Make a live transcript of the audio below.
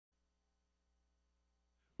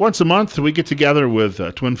Once a month, we get together with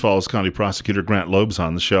Twin Falls County Prosecutor Grant Loebs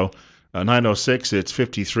on the show. 906, it's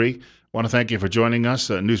 53. Want to thank you for joining us.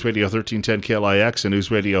 News Radio 1310 KLIX and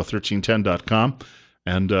newsradio1310.com.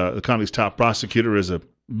 And the county's top prosecutor is a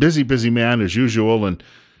busy, busy man as usual, and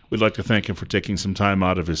we'd like to thank him for taking some time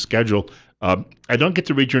out of his schedule. I don't get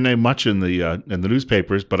to read your name much in the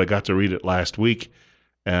newspapers, but I got to read it last week.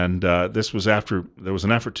 And this was after there was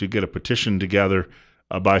an effort to get a petition together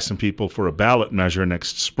by some people for a ballot measure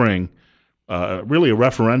next spring, really a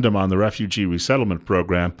referendum on the refugee resettlement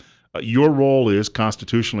program. Your role is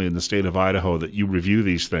constitutionally in the state of Idaho that you review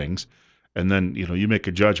these things, and then you make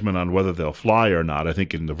a judgment on whether they'll fly or not. I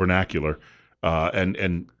think in the vernacular,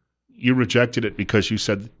 and you rejected it because you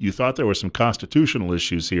said you thought there were some constitutional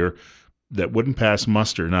issues here that wouldn't pass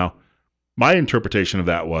muster. Now, my interpretation of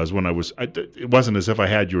that was it wasn't as if I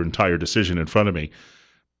had your entire decision in front of me,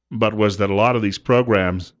 but was that a lot of these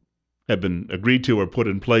programs have been agreed to or put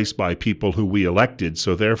in place by people who we elected,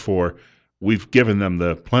 so therefore we've given them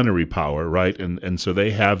the plenary power, right? And so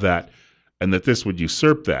they have that, and that this would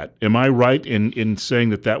usurp that. Am I right in saying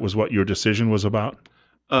that that was what your decision was about?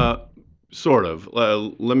 Sort of.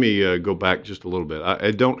 Let me go back just a little bit.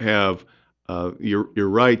 I don't have. You're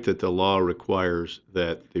right that the law requires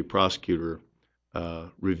that the prosecutor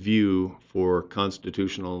review for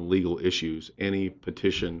constitutional and legal issues any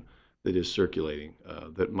petition that is circulating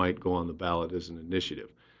that might go on the ballot as an initiative.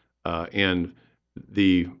 And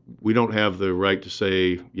we don't have the right to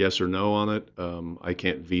say yes or no on it. I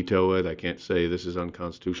can't veto it. I can't say this is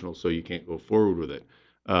unconstitutional, so you can't go forward with it.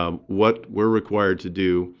 What we're required to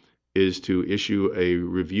do is to issue a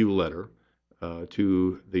review letter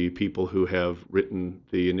to the people who have written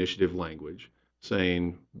the initiative language,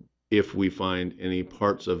 saying if we find any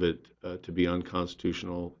parts of it to be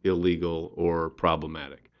unconstitutional, illegal, or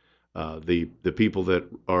problematic. The people that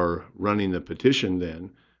are running the petition then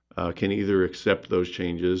can either accept those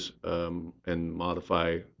changes and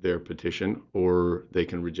modify their petition, or they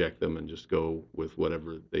can reject them and just go with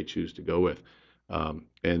whatever they choose to go with.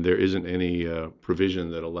 And there isn't any provision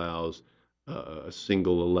that allows a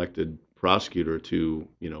single elected prosecutor to,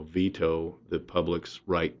 veto the public's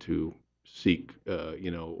right to seek,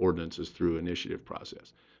 ordinances through initiative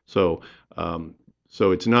process. So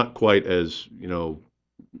it's not quite as,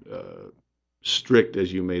 strict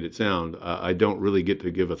as you made it sound. I don't really get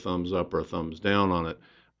to give a thumbs up or a thumbs down on it.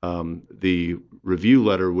 The review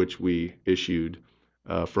letter which we issued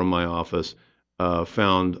from my office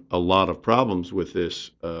found a lot of problems with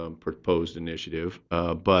this proposed initiative,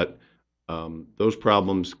 but those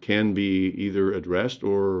problems can be either addressed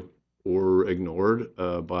or ignored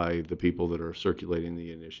by the people that are circulating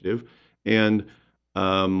the initiative. And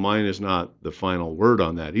mine is not the final word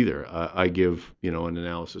on that either. I give an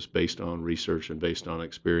analysis based on research and based on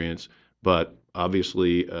experience, but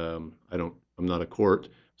obviously I'm not a court,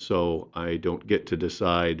 so I don't get to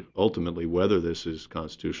decide ultimately whether this is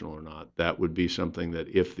constitutional or not. That would be something that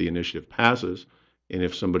if the initiative passes and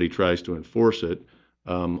if somebody tries to enforce it,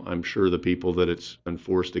 I'm sure the people that it's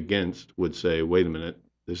enforced against would say, wait a minute,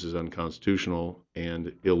 this is unconstitutional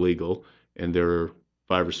and illegal, and there are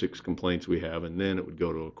 5 or 6 complaints we have, and then it would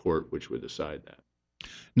go to a court which would decide that.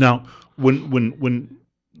 Now, when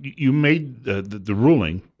you made the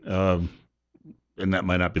ruling, and that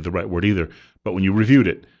might not be the right word either, but when you reviewed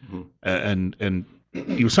it, mm-hmm. and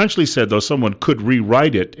you essentially said, though, someone could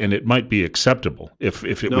rewrite it and it might be acceptable if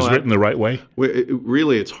it was written the right way?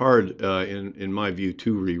 Really, it's hard, in my view,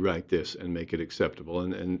 to rewrite this and make it acceptable.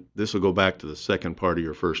 And this will go back to the second part of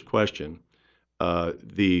your first question.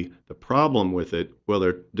 The problem with it, well,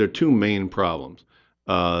 there are 2 main problems.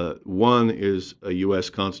 One is a U.S.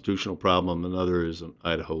 constitutional problem, another is an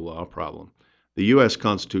Idaho law problem. The U.S.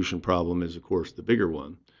 Constitution problem is, of course, the bigger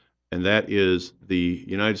one, and that is the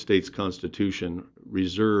United States Constitution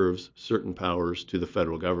reserves certain powers to the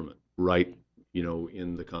federal government, right,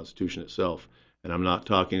 in the Constitution itself. And I'm not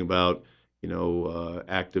talking about,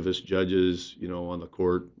 activist judges, on the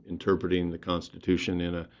court interpreting the Constitution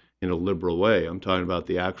in a liberal way. I'm talking about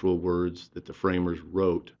the actual words that the framers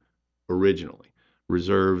wrote originally,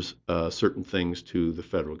 reserves certain things to the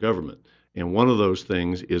federal government. And one of those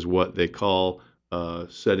things is what they call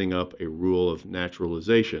setting up a rule of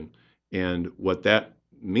naturalization. And what that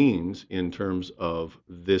means in terms of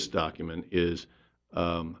this document is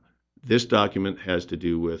this document has to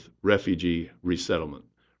do with refugee resettlement.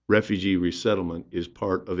 Refugee resettlement is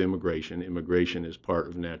part of immigration. Immigration is part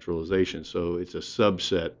of naturalization. So it's a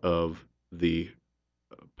subset of the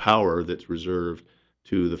power that's reserved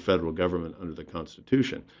to the federal government under the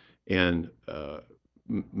Constitution. And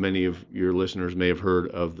many of your listeners may have heard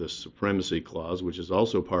of the Supremacy Clause, which is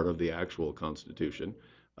also part of the actual Constitution.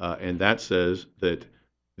 and that says that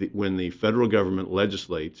when the federal government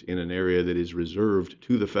legislates in an area that is reserved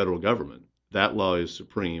to the federal government, that law is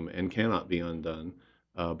supreme and cannot be undone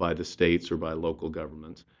by the states or by local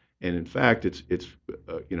governments. And in fact, it's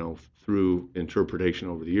through interpretation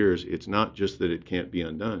over the years, it's not just that it can't be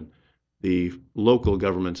undone. The local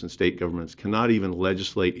governments and state governments cannot even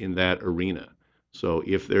legislate in that arena. So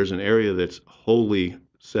if there's an area that's wholly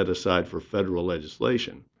set aside for federal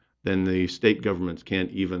legislation, then the state governments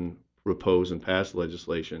can't even propose and pass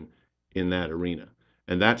legislation in that arena.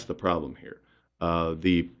 And that's the problem here.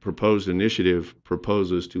 The proposed initiative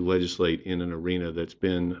proposes to legislate in an arena that's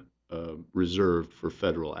been reserved for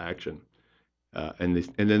federal action. And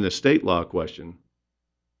then the state law question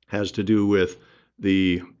has to do with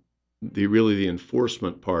the really the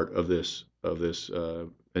enforcement part of this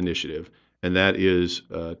initiative, and that is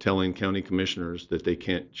telling county commissioners that they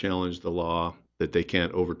can't challenge the law, that they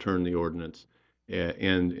can't overturn the ordinance,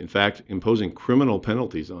 and in fact imposing criminal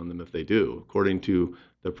penalties on them if they do. According to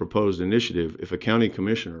the proposed initiative, if a county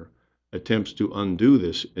commissioner attempts to undo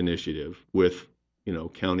this initiative with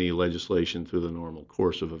county legislation through the normal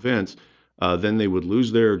course of events, then they would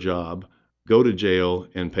lose their job, go to jail,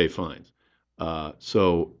 and pay fines.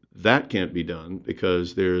 So that can't be done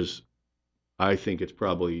because I think it's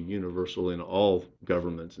probably universal in all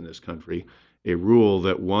governments in this country, a rule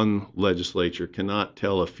that one legislature cannot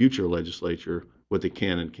tell a future legislature what they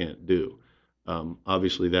can and can't do.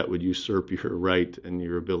 Obviously, that would usurp your right and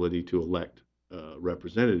your ability to elect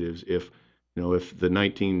representatives if the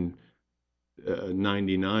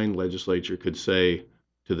 1999 legislature could say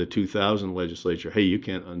to the 2000 legislature, hey, you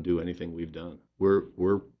can't undo anything we've done.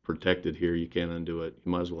 We're protected here. You can't undo it.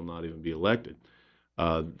 You might as well not even be elected.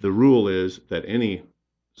 The rule is that any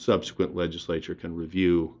subsequent legislature can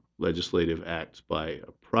review legislative acts by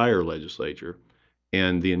a prior legislature,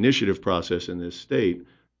 and the initiative process in this state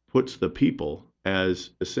puts the people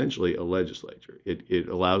as essentially a legislature. It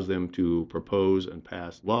allows them to propose and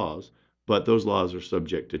pass laws, but those laws are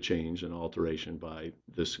subject to change and alteration by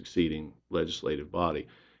the succeeding legislative body.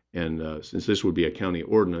 And since this would be a county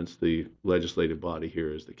ordinance, the legislative body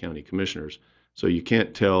here is the county commissioners. So you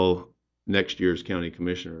can't tell next year's county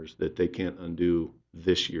commissioners that they can't undo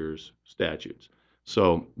this year's statutes.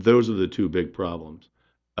 So those are the two big problems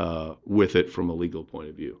with it from a legal point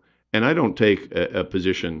of view. And I don't take a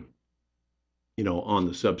position, on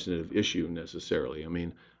the substantive issue necessarily. I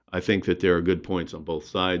mean, I think that there are good points on both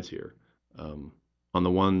sides here. On the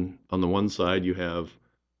one side, you have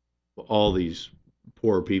all these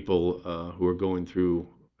poor people who are going through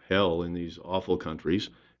hell in these awful countries,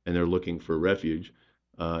 and they're looking for refuge,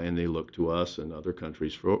 and they look to us and other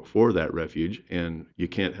countries for that refuge, and you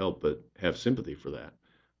can't help but have sympathy for that.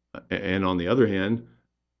 And on the other hand,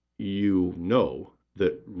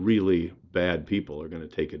 that really bad people are going to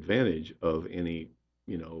take advantage of any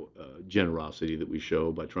generosity that we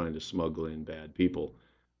show by trying to smuggle in bad people.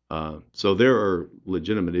 So there are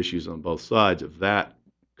legitimate issues on both sides of that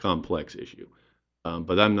complex issue.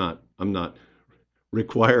 But I'm not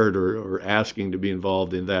required or asking to be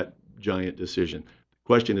involved in that giant decision. The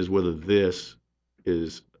question is whether this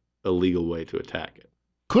is a legal way to attack it.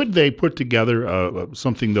 Could they put together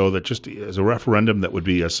something, though, that just as a referendum that would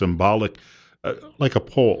be a symbolic, like a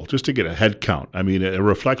poll, just to get a head count? I mean, a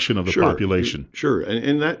reflection of the population. Sure,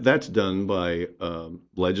 and that's done by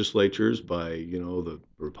legislatures, by the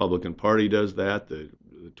Republican Party does that, the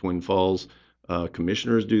Twin Falls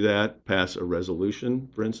commissioners do that, pass a resolution,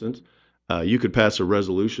 for instance. You could pass a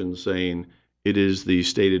resolution saying it is the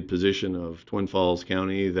stated position of Twin Falls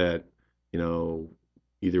County that,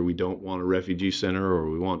 either we don't want a refugee center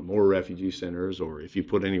or we want more refugee centers, or if you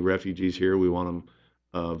put any refugees here, we want them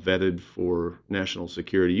vetted for national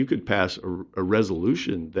security. You could pass a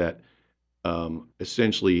resolution that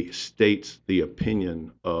essentially states the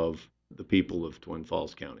opinion of the people of Twin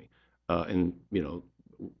Falls County. And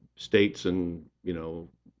states and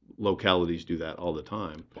localities do that all the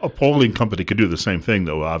time. A polling company could do the same thing,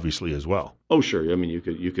 though, obviously, as well. Oh, sure. I mean,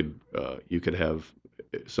 you could have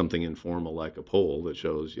something informal like a poll that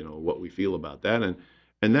shows what we feel about that,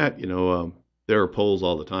 and that there are polls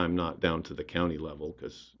all the time, not down to the county level,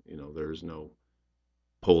 because there's no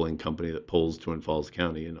polling company that polls Twin Falls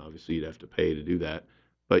County, and obviously you'd have to pay to do that.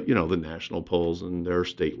 But the national polls and there are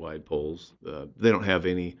statewide polls, they don't have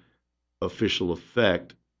any official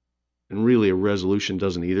effect. And really, a resolution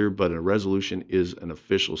doesn't either, but a resolution is an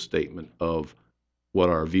official statement of what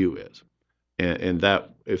our view is. And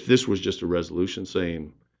that, if this was just a resolution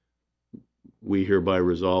saying, we hereby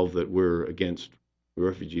resolve that we're against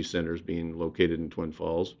refugee centers being located in Twin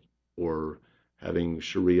Falls or having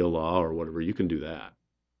Sharia law or whatever, you can do that.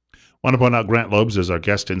 Want to point out Grant Loebs is our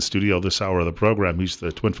guest in studio this hour of the program. He's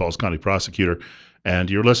the Twin Falls County Prosecutor. And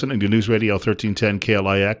you're listening to News Radio 1310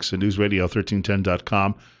 KLIX and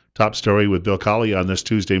newsradio1310.com. Top story with Bill Colley on this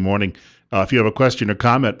Tuesday morning. If you have a question or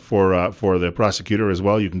comment for the prosecutor as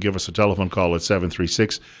well, you can give us a telephone call at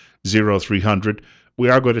 736-0300. We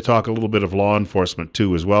are going to talk a little bit of law enforcement,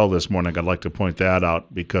 too, as well this morning. I'd like to point that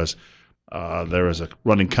out because there is a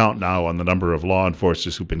running count now on the number of law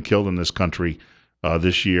enforcers who've been killed in this country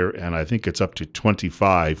this year, and I think it's up to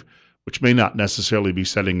 25, which may not necessarily be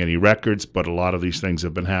setting any records, but a lot of these things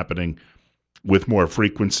have been happening with more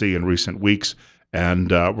frequency in recent weeks,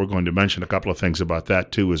 and we're going to mention a couple of things about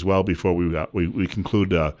that too as well before we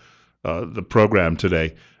conclude the program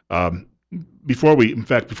today. Before we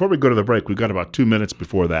go to the break, we've got about 2 minutes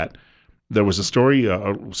before that. There was a story,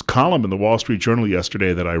 a column in the Wall Street Journal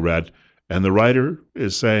yesterday that I read. And the writer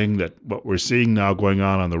is saying that what we're seeing now going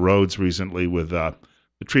on the roads recently with the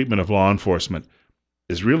treatment of law enforcement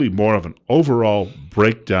is really more of an overall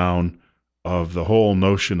breakdown of the whole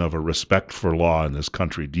notion of a respect for law in this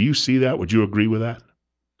country. Do you see that? Would you agree with that?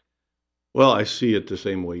 Well, I see it the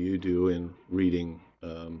same way you do in reading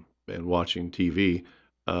and watching TV,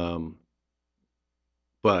 but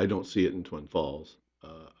I don't see it in Twin Falls.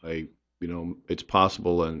 It's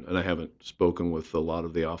possible, and I haven't spoken with a lot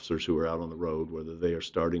of the officers who are out on the road, whether they are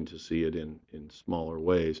starting to see it in smaller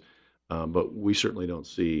ways. But we certainly don't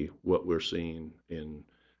see what we're seeing in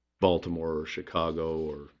Baltimore or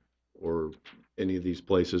Chicago or any of these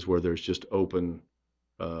places where there's just open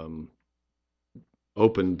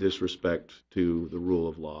disrespect to the rule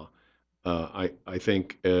of law. I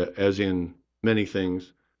think, as in many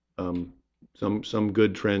things, some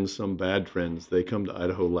good trends, some bad trends, they come to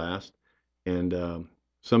Idaho last. And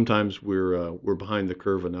sometimes we're behind the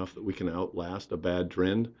curve enough that we can outlast a bad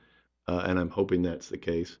trend, and I'm hoping that's the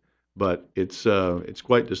case. But it's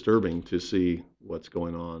quite disturbing to see what's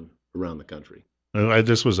going on around the country.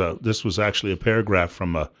 This was actually a paragraph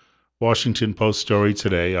from a Washington Post story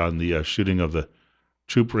today on the shooting of the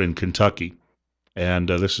trooper in Kentucky, and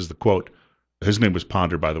this is the quote. His name was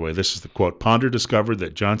Ponder, by the way. This is the quote. Ponder discovered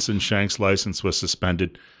that Johnson Shank's license was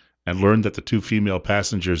suspended and learned that the two female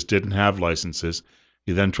passengers didn't have licenses.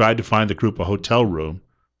 He then tried to find the group a hotel room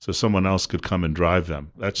so someone else could come and drive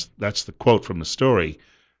them. That's the quote from the story.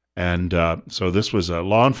 And so this was a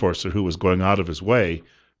law enforcer who was going out of his way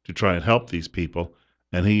to try and help these people,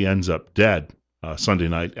 and he ends up dead Sunday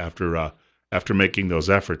night after making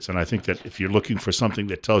those efforts. And I think that if you're looking for something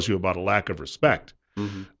that tells you about a lack of respect,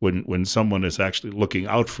 when someone is actually looking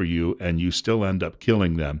out for you and you still end up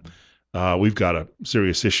killing them, we've got a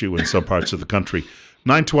serious issue in some parts of the country.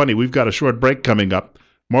 9:20, we've got a short break coming up.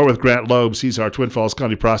 More with Grant Loebs. He's our Twin Falls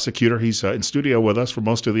County Prosecutor. He's in studio with us for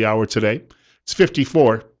most of the hour today. It's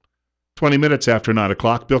 20 minutes after 9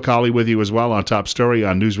 o'clock. Bill Colley with you as well on Top Story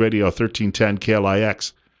on News Radio 1310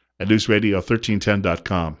 KLIX at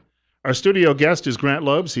newsradio1310.com. Our studio guest is Grant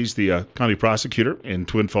Loebs. He's the County Prosecutor in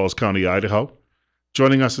Twin Falls County, Idaho.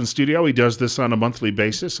 Joining us in studio, he does this on a monthly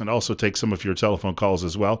basis and also takes some of your telephone calls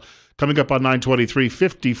as well. Coming up on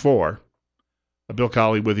 923-54, Bill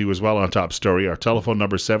Colley with you as well on Top Story. Our telephone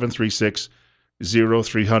number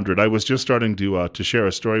 736-0300. I was just starting to share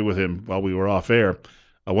a story with him while we were off air.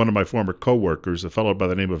 One of my former co-workers, a fellow by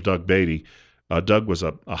the name of Doug Beatty. Doug was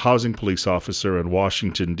a housing police officer in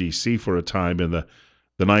Washington, D.C. for a time in the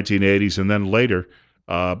 1980s, and then later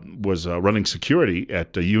was running security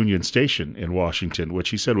at Union Station in Washington, which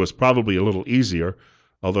he said was probably a little easier,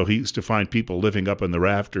 although he used to find people living up in the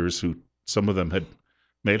rafters who some of them had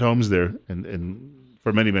made homes there and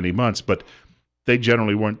for many, many months, but they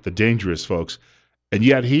generally weren't the dangerous folks. And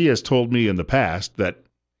yet he has told me in the past that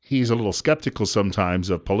he's a little skeptical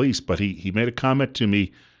sometimes of police, but he made a comment to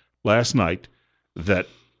me last night that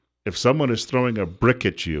if someone is throwing a brick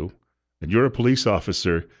at you and you're a police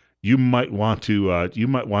officer, you might want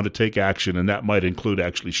to take action, and that might include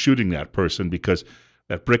actually shooting that person because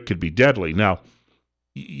that brick could be deadly. Now,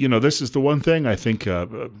 this is the one thing I think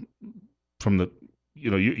from the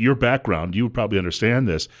your background, you would probably understand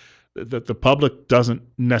this, that the public doesn't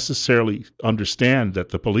necessarily understand that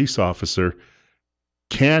the police officer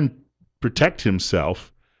can protect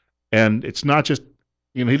himself, and it's not just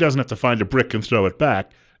he doesn't have to find a brick and throw it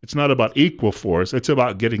back. It's not about equal force. It's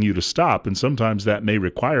about getting you to stop, and sometimes that may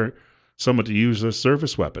require someone to use a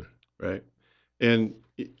service weapon. Right. And,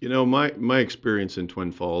 my experience in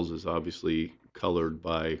Twin Falls is obviously colored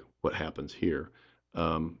by what happens here.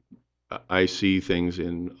 I see things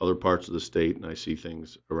in other parts of the state, and I see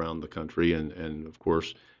things around the country. And of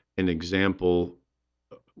course, an example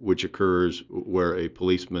which occurs where a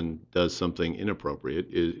policeman does something inappropriate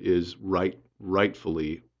is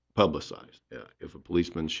rightfully publicized. If a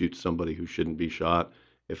policeman shoots somebody who shouldn't be shot,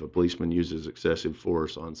 if a policeman uses excessive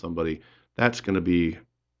force on somebody, that's going to be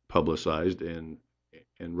publicized, and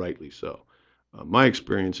rightly so. My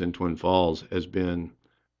experience in Twin Falls has been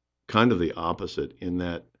kind of the opposite in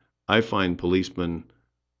that I find policemen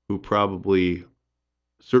who probably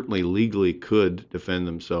certainly legally could defend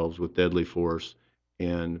themselves with deadly force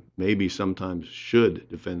and maybe sometimes should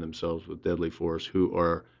defend themselves with deadly force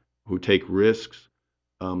who take risks,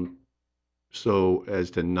 um, so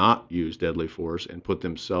as to not use deadly force and put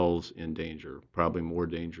themselves in danger, probably more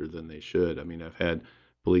danger than they should. I mean, I've had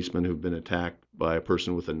policemen who've been attacked by a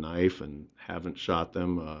person with a knife and haven't shot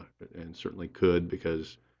them, and certainly could,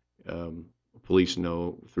 because um, police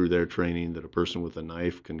know through their training that a person with a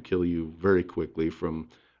knife can kill you very quickly from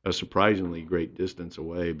a surprisingly great distance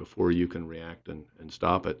away before you can react and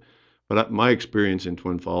stop it. But my experience in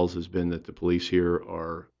Twin Falls has been that the police here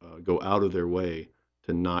are go out of their way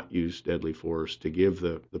to not use deadly force, to give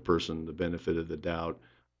the person the benefit of the doubt.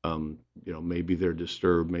 Maybe they're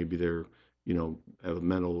disturbed, maybe they're, have a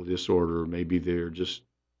mental disorder, maybe they're just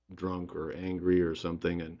drunk or angry or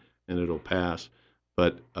something, and it'll pass.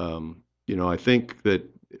 But, I think that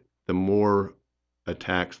the more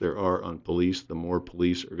attacks there are on police, the more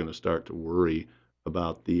police are going to start to worry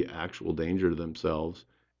about the actual danger to themselves.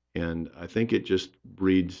 And I think it just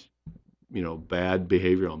breeds, bad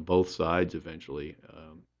behavior on both sides eventually.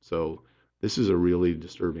 So this is a really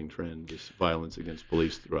disturbing trend, this violence against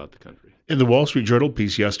police throughout the country. In the Wall Street Journal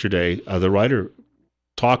piece yesterday, the writer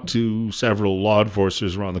talked to several law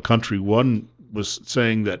enforcers around the country. One was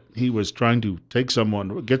saying that he was trying to get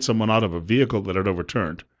someone out of a vehicle that had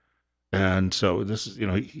overturned. And so this is,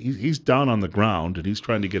 he's down on the ground and he's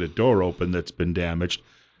trying to get a door open that's been damaged.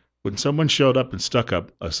 When someone showed up and stuck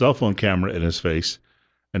up a cell phone camera in his face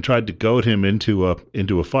and tried to goad him into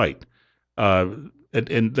a fight. And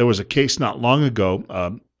there was a case not long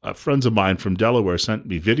ago. Friends of mine from Delaware sent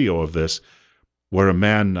me video of this, where a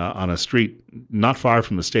man on a street not far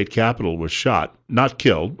from the state capitol was shot, not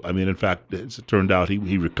killed. I mean, in fact, as it turned out,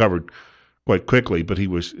 he recovered quite quickly, but he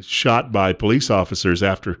was shot by police officers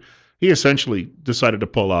after he essentially decided to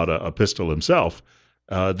pull out a pistol himself.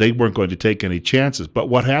 They weren't going to take any chances. But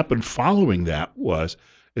what happened following that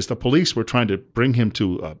is the police were trying to bring him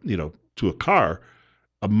to a car.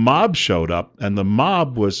 A mob showed up, and the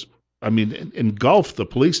mob engulfed the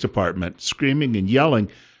police department, screaming and yelling.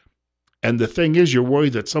 And the thing is, you're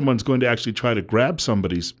worried that someone's going to actually try to grab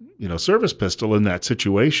somebody's, service pistol in that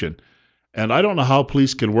situation. And I don't know how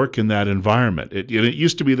police can work in that environment. It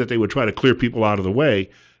used to be that they would try to clear people out of the way,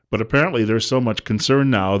 but apparently there's so much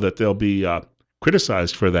concern now that they'll be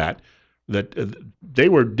criticized for that. They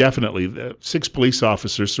were definitely 6 police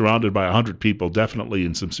officers surrounded by 100 people, definitely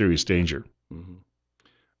in some serious danger. Mm-hmm.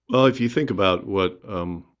 Well, if you think about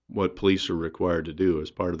what police are required to do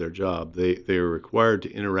as part of their job, they are required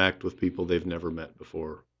to interact with people they've never met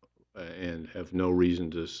before, and have no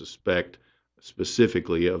reason to suspect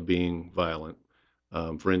specifically of being violent.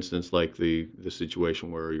 For instance, like the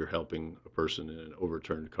situation where you're helping a person in an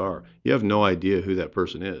overturned car, you have no idea who that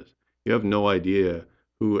person is. You have no idea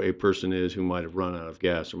who a person is who might have run out of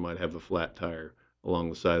gas or might have a flat tire along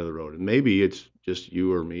the side of the road, and maybe it's just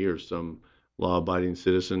you or me or some law-abiding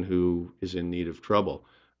citizen who is in need of trouble,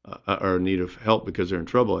 or in need of help because they're in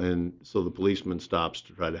trouble, and so the policeman stops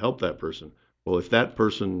to try to help that person. Well, if that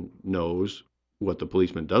person knows what the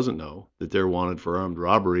policeman doesn't know, that they're wanted for armed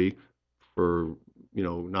robbery for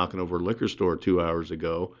knocking over a liquor store 2 hours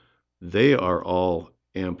ago, they are all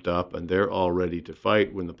amped up and they're all ready to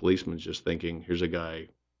fight when the policeman's just thinking, here's a guy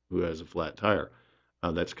who has a flat tire.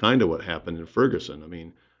 That's kind of what happened in Ferguson. I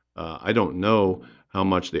mean, I don't know how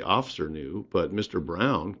much the officer knew, but Mr.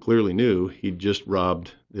 Brown clearly knew he'd just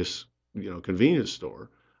robbed this, convenience store.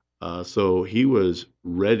 So he was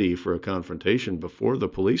ready for a confrontation before the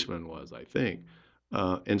policeman was, I think.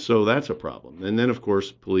 And so that's a problem. And then, of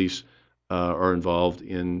course, police are involved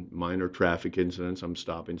in minor traffic incidents. I'm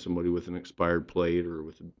stopping somebody with an expired plate or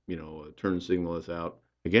with, a turn signal that's out.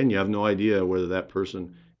 Again, you have no idea whether that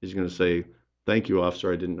person is going to say, thank you,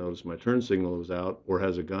 officer, I didn't notice my turn signal was out, or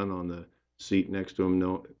has a gun on the seat next to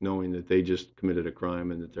them, knowing that they just committed a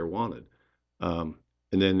crime and that they're wanted. And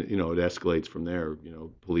then, it escalates from there.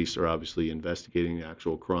 Police are obviously investigating the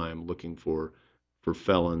actual crime, looking for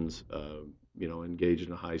felons, engaged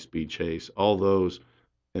in a high-speed chase.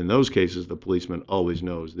 In those cases, the policeman always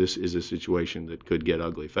knows this is a situation that could get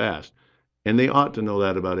ugly fast. And they ought to know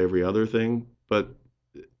that about every other thing. But,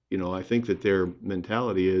 I think that their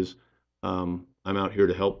mentality is, I'm out here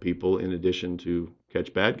to help people in addition to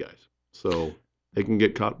catch bad guys. So they can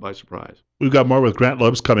get caught by surprise. We've got more with Grant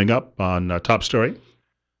Loebs coming up on Top Story.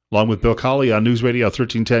 along with Bill Colley on News Radio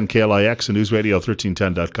 1310 KLIX and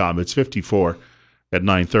newsradio1310.com. It's 54 at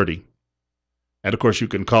 9:30. And, of course, you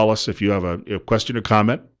can call us if you have a question or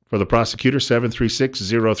comment for the prosecutor,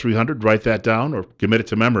 736-0300. Write that down or commit it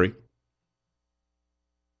to memory.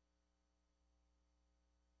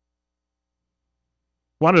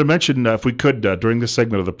 Wanted to mention, if we could, during this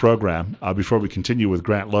segment of the program, before we continue with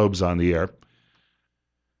Grant Loebs on the air,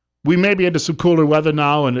 we may be into some cooler weather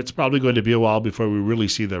now, and it's probably going to be a while before we really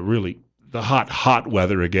see the hot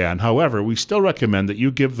weather again. However, we still recommend that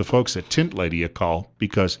you give the folks at Tint Lady a call,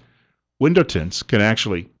 because window tints can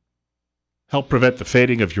actually help prevent the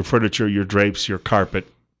fading of your furniture, your drapes, your carpet.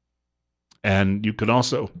 And you can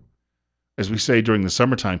also, as we say during the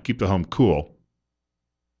summertime, keep the home cool.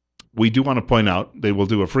 We do want to point out they will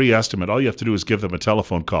do a free estimate. All you have to do is give them a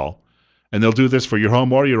telephone call, and they'll do this for your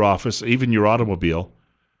home or your office, even your automobile.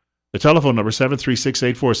 The telephone number is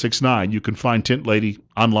 736-8469. You can find Tint Lady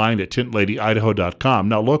online at tintladyidaho.com.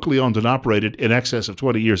 Now, locally owned and operated, in excess of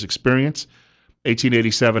 20 years experience,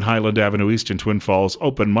 1887 Highland Avenue East in Twin Falls,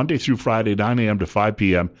 open Monday through Friday, 9 a.m. to 5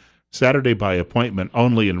 p.m., Saturday by appointment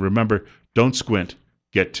only. And remember, don't squint,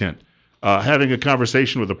 get tint. Having a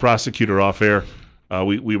conversation with the prosecutor off air,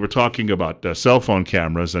 we were talking about cell phone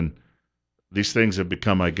cameras, and these things have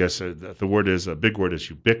become, I guess, the big word is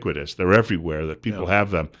ubiquitous. They're everywhere, that people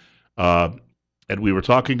have them. And we were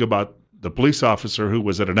talking about the police officer who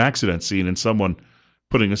was at an accident scene and someone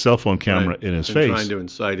putting a cell phone camera in his face. Trying to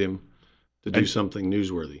incite him to do something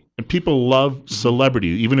newsworthy. And people love celebrity,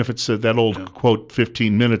 even if it's that old quote,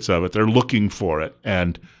 15 minutes of it. They're looking for it,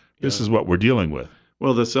 and this is what we're dealing with.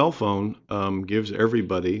 Well, the cell phone gives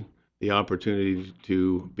everybody the opportunity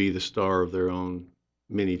to be the star of their own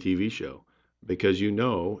mini TV show, because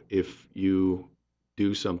if you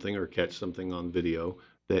do something or catch something on video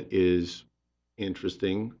that is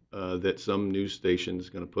interesting, that some news station is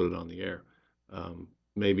going to put it on the air,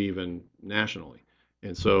 maybe even nationally.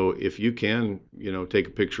 And so if you can, take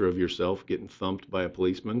a picture of yourself getting thumped by a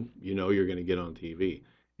policeman, you're going to get on TV.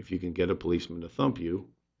 If you can get a policeman to thump you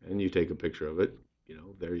and you take a picture of it,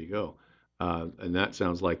 there you go. And that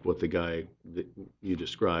sounds like what the guy that you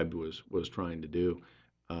described was trying to do.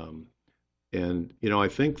 And I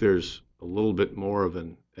think there's a little bit more of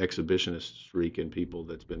an exhibitionist streak in people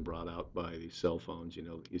that's been brought out by these cell phones.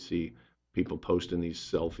 You see people posting these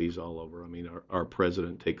selfies all over. I mean, our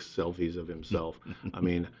president takes selfies of himself. I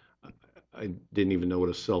mean, I didn't even know what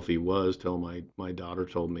a selfie was till my daughter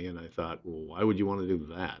told me, and I thought, well, why would you want to do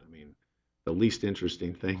that? I mean, the least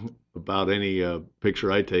interesting thing about any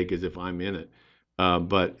picture I take is if I'm in it.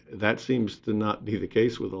 But that seems to not be the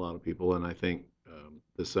case with a lot of people, and I think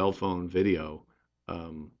the cell phone video,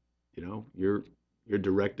 you're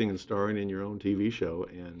directing and starring in your own TV show,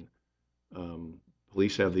 and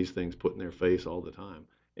police have these things put in their face all the time,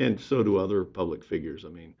 and so do other public figures. I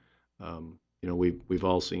mean, we've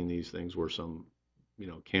all seen these things where some,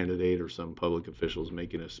 candidate or some public official's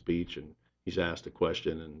making a speech, and he's asked a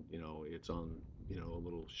question, and it's on a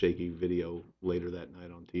little shaky video later that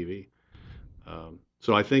night on TV.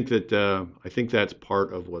 So I think that's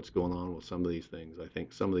part of what's going on with some of these things. I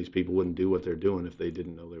think some of these people wouldn't do what they're doing if they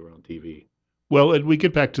didn't know they were on TV. Well, and we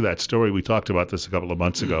get back to that story. We talked about this a couple of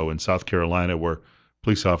months ago in South Carolina, where a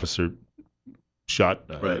police officer shot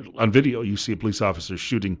on video. You see a police officer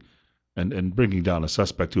shooting and bringing down a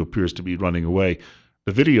suspect who appears to be running away.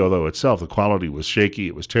 The video, though, itself, the quality was shaky.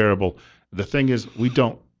 It was terrible. The thing is, in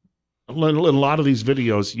a lot of these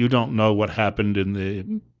videos, you don't know what happened in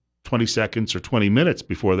the 20 seconds or 20 minutes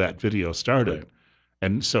before that video started. Right.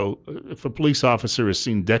 And so if a police officer is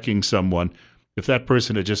seen decking someone, if that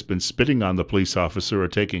person had just been spitting on the police officer or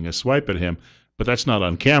taking a swipe at him, but that's not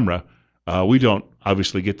on camera, we don't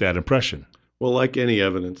obviously get that impression. Well, like any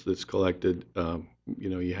evidence that's collected,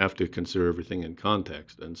 you have to consider everything in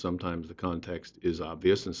context, and sometimes the context is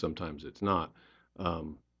obvious and sometimes it's not.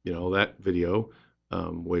 That video,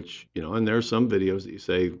 which, and there are some videos that you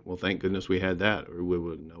say, well, thank goodness we had that, or we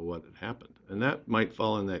wouldn't know what had happened. And that might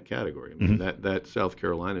fall in that category. I mean, that South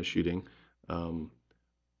Carolina shooting,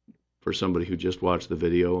 for somebody who just watched the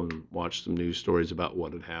video and watched some news stories about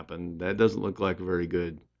what had happened, that doesn't look like a very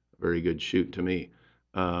good shoot to me.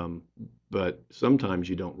 But sometimes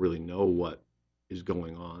you don't really know what is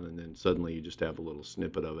going on, and then suddenly you just have a little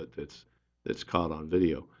snippet of it that's caught on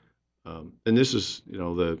video. And this is,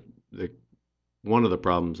 the one of the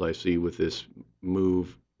problems I see with this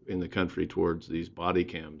move in the country towards these body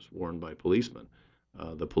cams worn by policemen.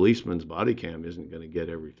 The policeman's body cam isn't going to get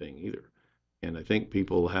everything either. And I think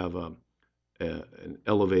people have an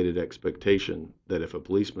elevated expectation that if a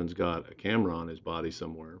policeman's got a camera on his body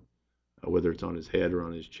somewhere, whether it's on his head or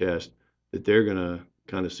on his chest, that they're going to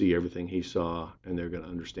kind of see everything he saw, and they're going to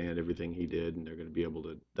understand everything he did, and they're going to be able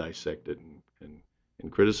to dissect it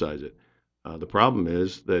and criticize it. The problem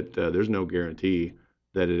is that there's no guarantee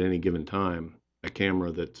that at any given time a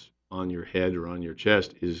camera that's on your head or on your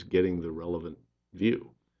chest is getting the relevant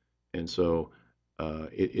view. And so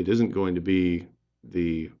it isn't going to be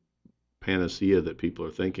the panacea that people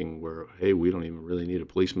are thinking where, hey, we don't even really need a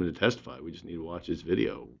policeman to testify. We just need to watch this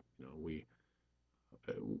video.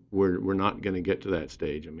 We're not going to get to that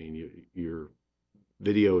stage. I mean, your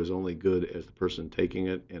video is only good as the person taking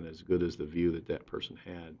it and as good as the view that that person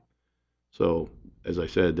had. So, as I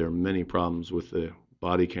said, there are many problems with the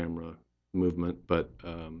body camera movement, but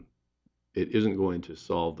it isn't going to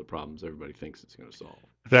solve the problems everybody thinks it's going to solve.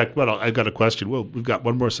 In fact, well, I've got a question. Well, we've got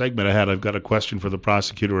one more segment ahead. I've got a question for the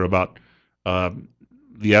prosecutor about um,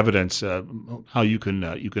 the evidence, how you can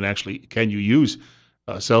actually can you use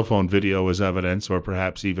cell phone video as evidence, or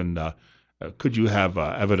perhaps even could you have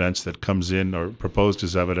evidence that comes in or proposed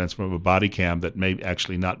as evidence from a body cam that may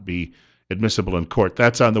actually not be admissible in court?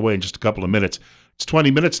 That's on the way in just a couple of minutes. It's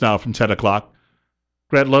 20 minutes now from 10 o'clock.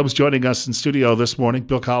 Grant Loebs joining us in studio this morning.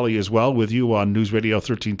 Bill Colley as well with you on News Radio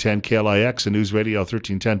 1310 KLIX and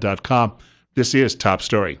newsradio1310.com. This is Top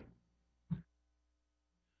Story.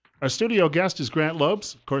 Our studio guest is Grant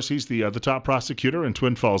Loebs. Of course, he's the top prosecutor in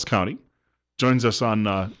Twin Falls County. Joins us on,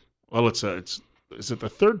 is it the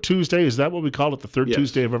third Tuesday? Is that what we call it, the third Yes.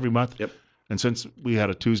 Tuesday of every month? Yep. And since we had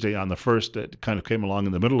a Tuesday on the 1st, it kind of came along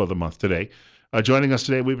in the middle of the month today. Joining us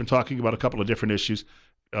today, we've been talking about a couple of different issues.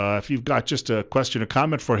 If you've got just a question or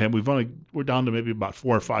comment for him, we're down to maybe about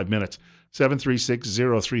 4 or 5 minutes.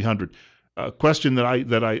 736-0300. A question that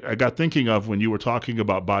I got thinking of when you were talking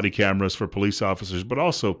about body cameras for police officers, but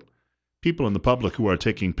also people in the public who are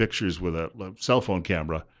taking pictures with a cell phone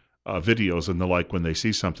camera, videos and the like when they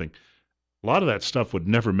see something. A lot of that stuff would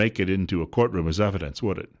never make it into a courtroom as evidence,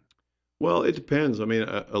 would it? Well, it depends. I mean,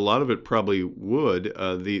 a lot of it probably would.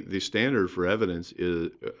 The standard for evidence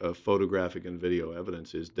is photographic and video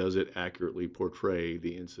evidence is, does it accurately portray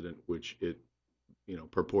the incident which it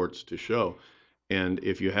purports to show? And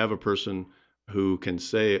if you have a person who can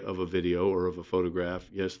say of a video or of a photograph,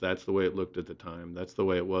 yes, that's the way it looked at the time, that's the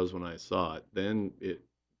way it was when I saw it, then it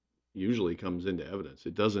usually comes into evidence.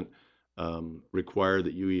 It doesn't require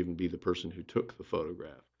that you even be the person who took the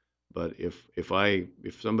photograph. But if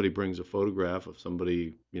somebody brings a photograph of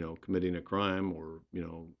somebody committing a crime, or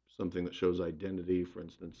something that shows identity, for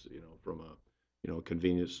instance, from a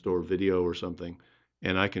convenience store video or something,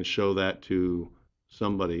 and I can show that to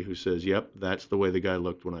somebody who says, "Yep, that's the way the guy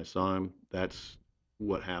looked when I saw him. That's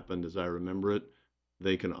what happened as I remember it,"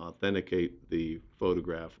 they can authenticate the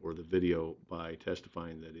photograph or the video by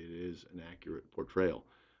testifying that it is an accurate portrayal.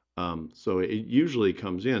 So it usually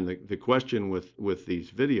comes in. The question with these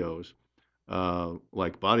videos,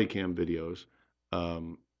 like body cam videos,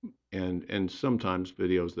 and sometimes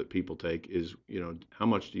videos that people take, is how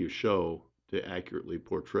much do you show to accurately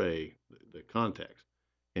portray the context?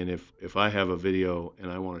 And if I have a video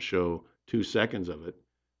and I want to show 2 seconds of it,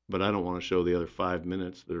 but I don't want to show the other 5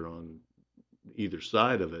 minutes that are on either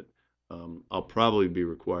side of it, I'll probably be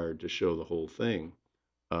required to show the whole thing,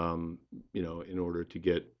 in order to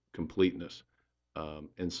get completeness.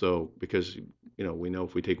 And so, because we know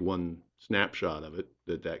if we take one snapshot of it,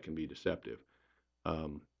 that can be deceptive.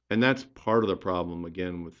 And that's part of the problem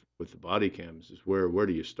again with the body cams, is where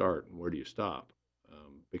do you start and where do you stop?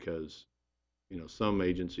 Because some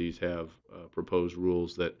agencies have proposed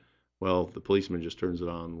rules that, well, the policeman just turns it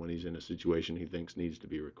on when he's in a situation he thinks needs to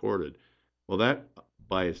be recorded. Well, that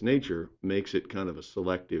by its nature makes it kind of a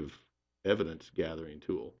selective evidence gathering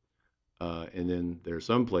tool. And then there are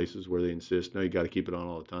some places where they insist, no, you got to keep it on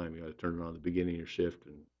all the time. You got to turn it on at the beginning of your shift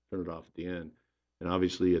and turn it off at the end. And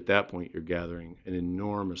obviously, at that point, you're gathering an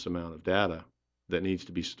enormous amount of data that needs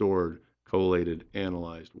to be stored, collated,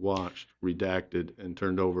 analyzed, watched, redacted, and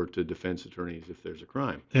turned over to defense attorneys if there's a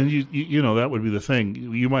crime. And that would be the thing.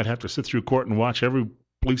 You might have to sit through court and watch every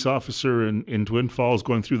police officer in Twin Falls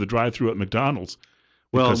going through the drive-through at McDonald's.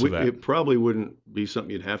 Well, it probably wouldn't be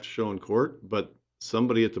something you'd have to show in court, but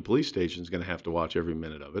somebody at the police station is going to have to watch every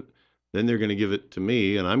minute of it. Then they're going to give it to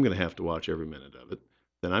me, and I'm going to have to watch every minute of it.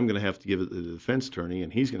 Then I'm going to have to give it to the defense attorney,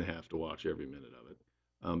 and he's going to have to watch every minute of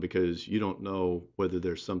it, because you don't know whether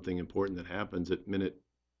there's something important that happens at minute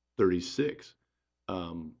 36,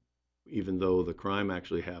 even though the crime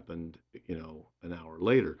actually happened, an hour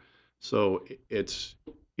later. So it's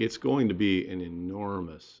going to be an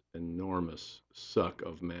enormous, enormous suck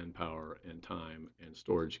of manpower and time and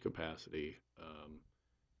storage capacity.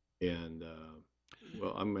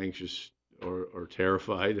 Well, I'm anxious or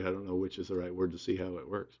terrified. I don't know which is the right word, to see how it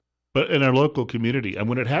works. But in our local community, and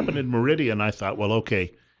when it happened in Meridian, I thought, well,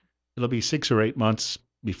 okay, it'll be 6 or 8 months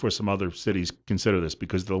before some other cities consider this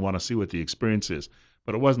because they'll want to see what the experience is.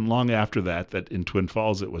 But it wasn't long after that that in Twin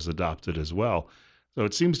Falls it was adopted as well. So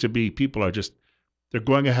it seems to be people are just they're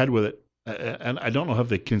going ahead with it, and I don't know, have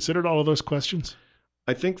they considered all of those questions?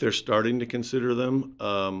 I think they're starting to consider them.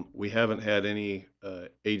 We haven't had any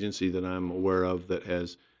agency that I'm aware of that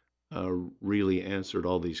has really answered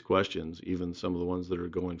all these questions, even some of the ones that are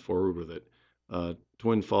going forward with it.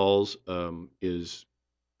 Twin Falls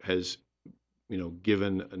has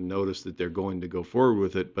given a notice that they're going to go forward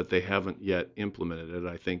with it, but they haven't yet implemented it.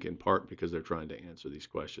 I think in part because they're trying to answer these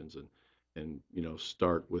questions and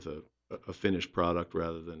start with a finished product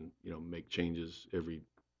rather than make changes every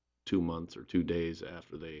 2 months or 2 days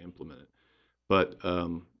after they implement it. But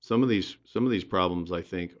some of these problems I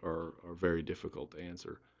think are very difficult to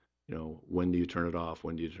answer. When do you turn it off?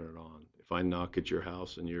 When do you turn it on? If I knock at your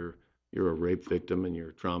house and you're a rape victim and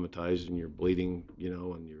you're traumatized and you're bleeding,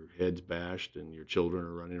 and your head's bashed and your children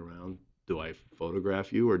are running around, do I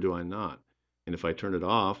photograph you or do I not? And if I turn it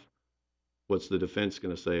off, what's the defense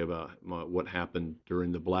going to say about what happened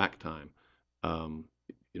during the black time? Um,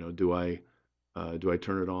 do I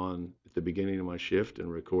turn it on at the beginning of my shift and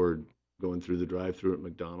record going through the drive-through at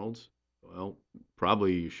McDonald's? Well,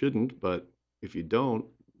 probably you shouldn't, but if you don't,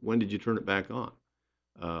 when did you turn it back on?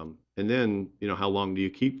 And then, how long do you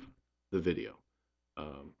keep the video?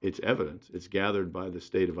 It's evidence. It's gathered by the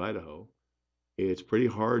state of Idaho. It's pretty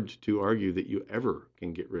hard to argue that you ever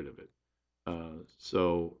can get rid of it.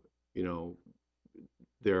 So, you know,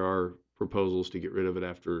 there are proposals to get rid of it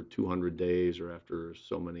after 200 days or after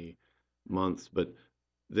so many months, but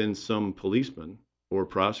then some policeman or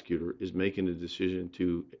prosecutor is making a decision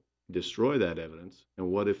to destroy that evidence.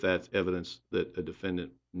 And what if that's evidence that a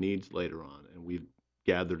defendant needs later on and we've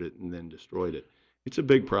gathered it and then destroyed it? It's a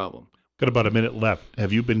big problem. Got about a minute left.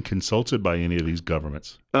 Have you been consulted by any of these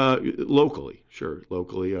governments? Locally, sure.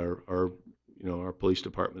 Locally, our police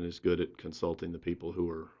department is good at consulting the people who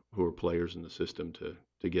are players in the system to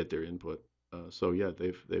get their input. So yeah,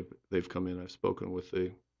 they've come in. I've spoken with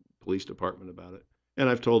the police department about it, and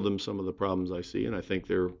I've told them some of the problems I see, and I think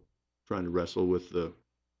they're trying to wrestle with the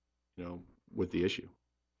issue.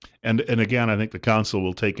 And again, I think the council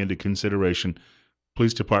will take into consideration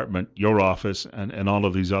police department, your office, and all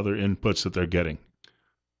of these other inputs that they're getting.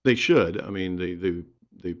 They should. I mean, the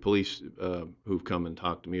police who've come and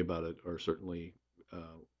talked to me about it are certainly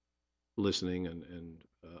listening and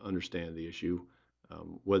understand the issue.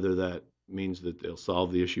 Whether that means that they'll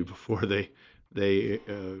solve the issue before they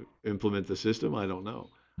implement the system, I don't know.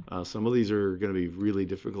 Some of these are going to be really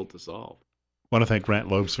difficult to solve. I want to thank Grant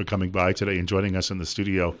Loebs for coming by today and joining us in the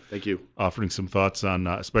studio. Thank you. Offering some thoughts on,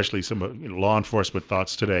 especially some law enforcement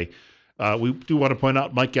thoughts today. We do want to point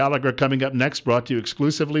out Mike Gallagher coming up next, brought to you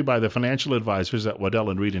exclusively by the financial advisors at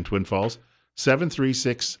Waddell & Reed in Twin Falls,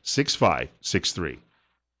 736-6563.